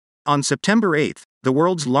On September 8th, the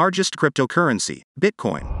world's largest cryptocurrency,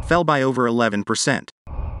 Bitcoin, fell by over 11%.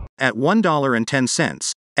 At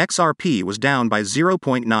 $1.10, XRP was down by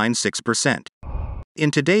 0.96%.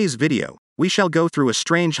 In today's video, we shall go through a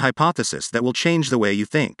strange hypothesis that will change the way you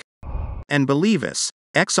think. And believe us,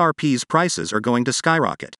 XRP's prices are going to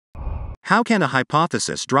skyrocket. How can a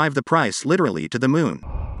hypothesis drive the price literally to the moon?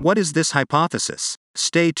 What is this hypothesis?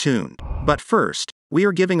 Stay tuned. But first, we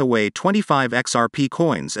are giving away 25 XRP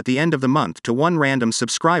coins at the end of the month to one random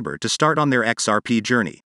subscriber to start on their XRP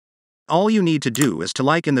journey. All you need to do is to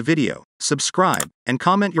like in the video, subscribe, and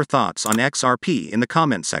comment your thoughts on XRP in the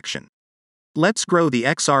comment section. Let's grow the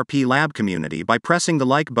XRP Lab community by pressing the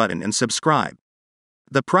like button and subscribe.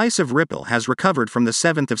 The price of Ripple has recovered from the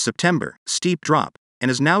 7th of September, steep drop, and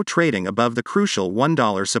is now trading above the crucial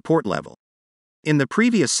 $1 support level. In the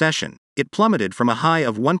previous session, it plummeted from a high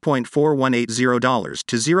of $1.4180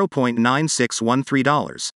 to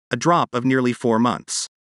 $0.9613, a drop of nearly 4 months.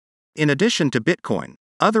 In addition to Bitcoin,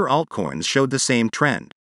 other altcoins showed the same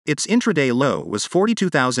trend. Its intraday low was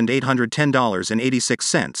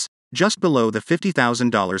 $42,810.86, just below the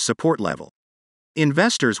 $50,000 support level.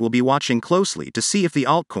 Investors will be watching closely to see if the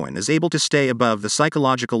altcoin is able to stay above the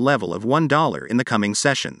psychological level of $1 in the coming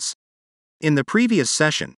sessions. In the previous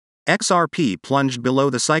session, XRP plunged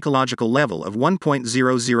below the psychological level of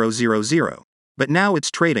 1.0000, but now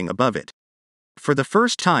it's trading above it. For the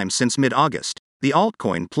first time since mid-August, the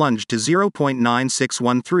altcoin plunged to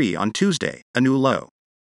 0.9613 on Tuesday, a new low.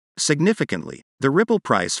 Significantly, the Ripple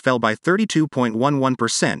price fell by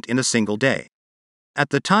 32.11% in a single day.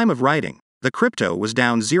 At the time of writing, the crypto was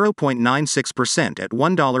down 0.96% at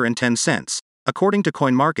 $1.10, according to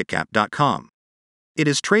coinmarketcap.com. It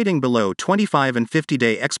is trading below 25 and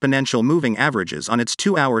 50-day exponential moving averages on its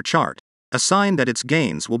 2-hour chart, a sign that its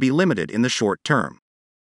gains will be limited in the short term.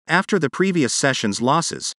 After the previous session's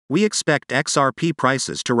losses, we expect XRP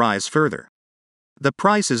prices to rise further. The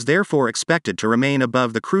price is therefore expected to remain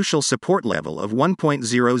above the crucial support level of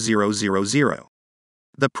 1.0000.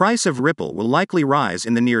 The price of Ripple will likely rise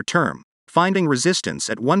in the near term, finding resistance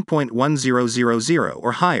at 1.1000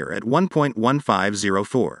 or higher at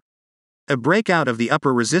 1.1504. A breakout of the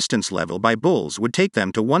upper resistance level by bulls would take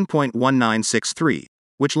them to 1.1963,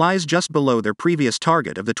 which lies just below their previous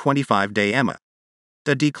target of the 25-day EMA.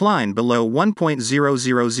 A decline below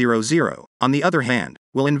 1.0000, on the other hand,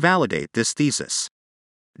 will invalidate this thesis.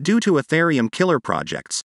 Due to Ethereum killer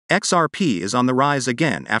projects, XRP is on the rise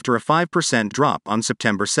again after a 5% drop on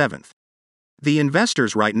September 7th. The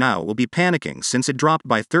investors right now will be panicking since it dropped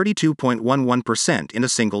by 32.11% in a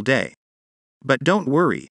single day. But don't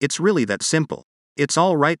worry, it's really that simple. It's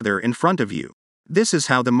all right there in front of you. This is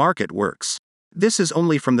how the market works. This is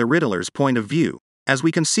only from the Riddler's point of view, as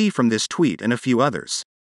we can see from this tweet and a few others.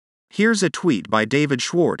 Here's a tweet by David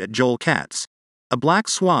Schwartz at Joel Katz. A black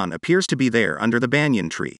swan appears to be there under the banyan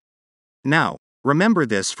tree. Now, remember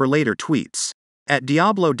this for later tweets. At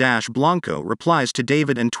Diablo-Blanco replies to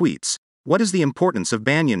David and tweets, "What is the importance of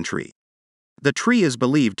banyan tree? The tree is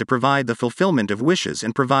believed to provide the fulfillment of wishes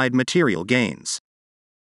and provide material gains."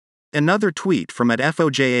 Another tweet from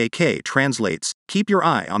 @FOJAK translates, "Keep your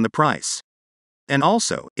eye on the price." And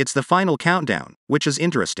also, it's the final countdown, which is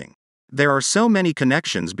interesting. There are so many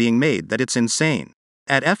connections being made that it's insane.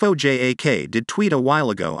 @FOJAK did tweet a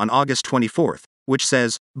while ago on August 24th, which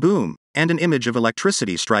says, "Boom," and an image of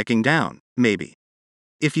electricity striking down, maybe.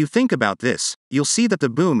 If you think about this, you'll see that the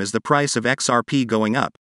boom is the price of XRP going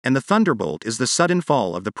up, and the thunderbolt is the sudden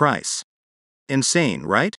fall of the price. Insane,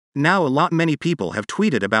 right? Now many people have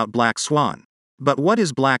tweeted about Black Swan. But what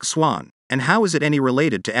is Black Swan, and how is it any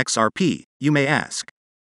related to XRP, you may ask?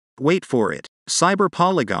 Wait for it. Cyber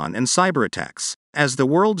Polygon and cyber attacks. As the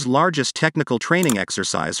world's largest technical training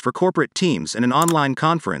exercise for corporate teams and an online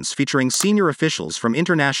conference featuring senior officials from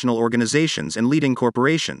international organizations and leading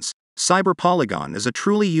corporations, Cyber Polygon is a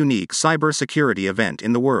truly unique cybersecurity event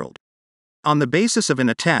in the world. On the basis of an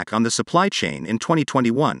attack on the supply chain in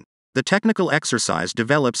 2021, the technical exercise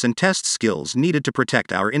develops and tests skills needed to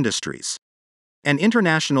protect our industries. An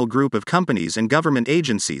international group of companies and government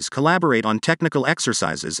agencies collaborate on technical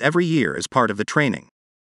exercises every year as part of the training.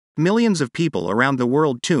 Millions of people around the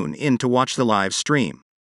world tune in to watch the live stream.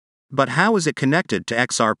 But how is it connected to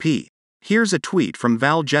XRP? Here's a tweet from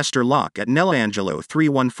Val Jester Locke at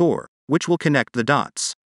Nelangelo314, which will connect the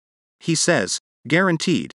dots. He says,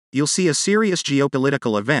 "Guaranteed, you'll see a serious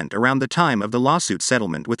geopolitical event around the time of the lawsuit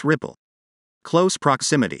settlement with Ripple. Close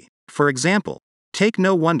proximity. For example, take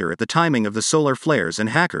no wonder at the timing of the solar flares and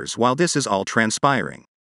hackers while this is all transpiring.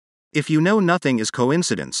 If you know nothing is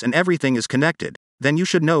coincidence and everything is connected, then you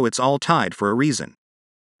should know it's all tied for a reason.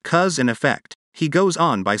 Cause and effect. He goes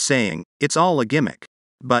on by saying, "It's all a gimmick.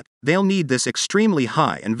 But they'll need this extremely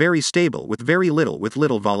high and very stable with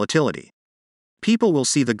little volatility. People will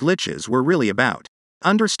see the glitches we're really about,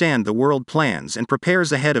 understand the world plans and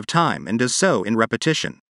prepares ahead of time and does so in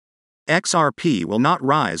repetition. XRP will not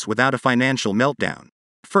rise without a financial meltdown.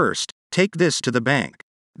 First, take this to the bank.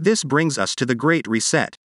 This brings us to the Great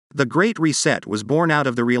Reset. The Great Reset was born out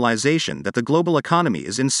of the realization that the global economy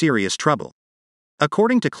is in serious trouble.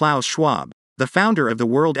 According to Klaus Schwab, the founder of the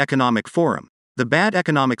World Economic Forum, the bad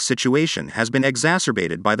economic situation has been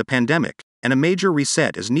exacerbated by the pandemic, and a major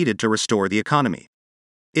reset is needed to restore the economy.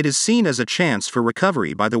 It is seen as a chance for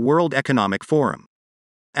recovery by the World Economic Forum.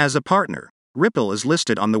 As a partner, Ripple is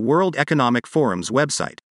listed on the World Economic Forum's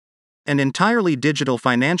website. An entirely digital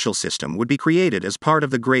financial system would be created as part of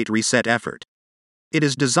the Great Reset effort. It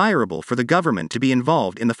is desirable for the government to be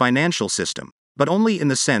involved in the financial system, but only in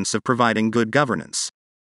the sense of providing good governance.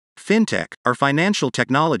 Fintech, or financial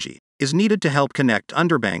technology, is needed to help connect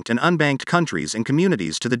underbanked and unbanked countries and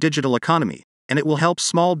communities to the digital economy, and it will help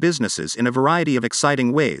small businesses in a variety of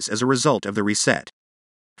exciting ways as a result of the reset.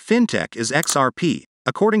 Fintech is XRP,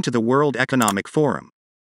 according to the World Economic Forum.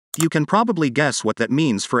 You can probably guess what that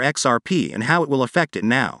means for XRP and how it will affect it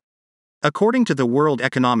now. According to the World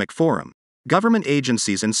Economic Forum, government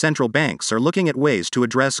agencies and central banks are looking at ways to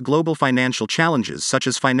address global financial challenges such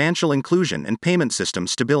as financial inclusion and payment system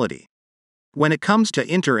stability. When it comes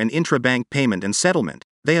to inter- and intra-bank payment and settlement,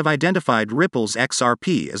 they have identified Ripple's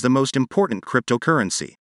XRP as the most important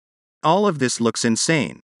cryptocurrency. All of this looks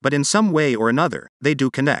insane, but in some way or another, they do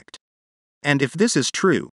connect. And if this is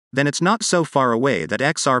true, then it's not so far away that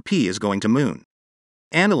XRP is going to moon.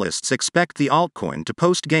 Analysts expect the altcoin to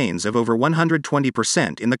post gains of over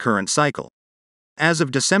 120% in the current cycle. As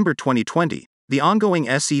of December 2020, the ongoing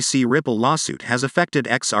SEC Ripple lawsuit has affected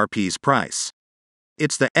XRP's price.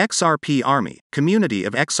 It's the XRP Army, community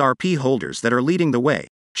of XRP holders that are leading the way,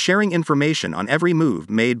 sharing information on every move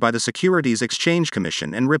made by the Securities Exchange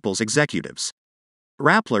Commission and Ripple's executives.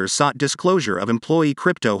 Rapplers sought disclosure of employee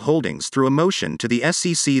crypto holdings through a motion to the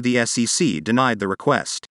SEC. The SEC denied the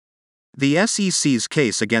request. The SEC's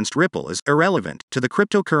case against Ripple is irrelevant to the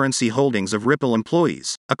cryptocurrency holdings of Ripple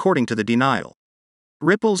employees, according to the denial.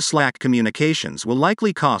 Ripple's Slack communications will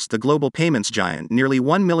likely cost the global payments giant nearly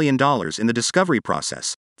 $1 million in the discovery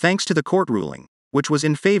process, thanks to the court ruling, which was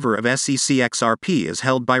in favor of SEC. XRP is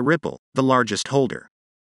held by Ripple, the largest holder.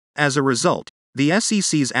 As a result, the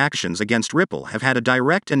SEC's actions against Ripple have had a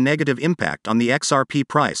direct and negative impact on the XRP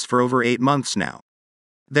price for over 8 months now.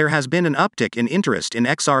 There has been an uptick in interest in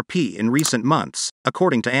XRP in recent months,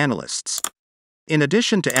 according to analysts. In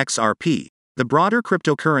addition to XRP, the broader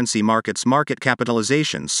cryptocurrency market's market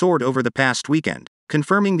capitalization soared over the past weekend,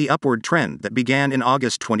 confirming the upward trend that began in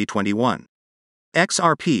August 2021.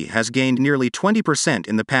 XRP has gained nearly 20%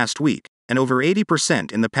 in the past week, and over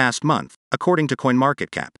 80% in the past month, according to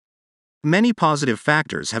CoinMarketCap. Many positive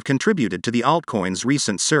factors have contributed to the altcoin's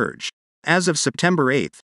recent surge. As of September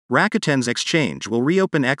 8, Rakuten's exchange will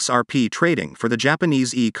reopen XRP trading for the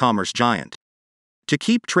Japanese e-commerce giant. To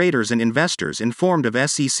keep traders and investors informed of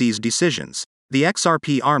SEC's decisions, the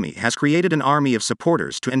XRP Army has created an army of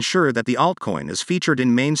supporters to ensure that the altcoin is featured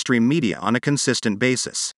in mainstream media on a consistent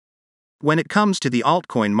basis. When it comes to the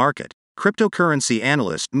altcoin market, cryptocurrency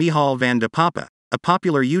analyst Michal van de Poppe, a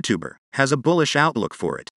popular YouTuber, has a bullish outlook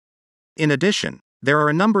for it. In addition, there are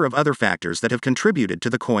a number of other factors that have contributed to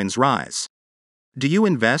the coin's rise. Do you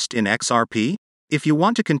invest in XRP? If you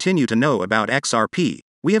want to continue to know about XRP,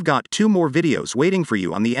 we have got 2 more videos waiting for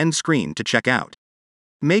you on the end screen to check out.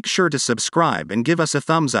 Make sure to subscribe and give us a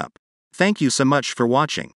thumbs up. Thank you so much for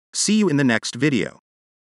watching. See you in the next video.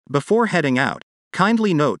 Before heading out,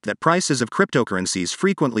 kindly note that prices of cryptocurrencies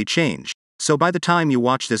frequently change, so by the time you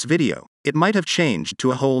watch this video, it might have changed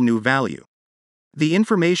to a whole new value. The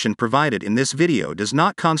information provided in this video does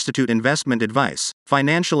not constitute investment advice,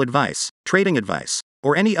 financial advice, trading advice,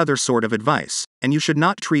 or any other sort of advice, and you should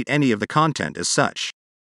not treat any of the content as such.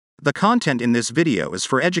 The content in this video is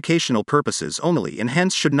for educational purposes only and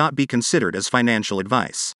hence should not be considered as financial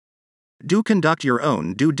advice. Do conduct your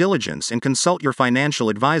own due diligence and consult your financial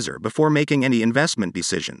advisor before making any investment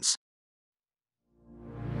decisions.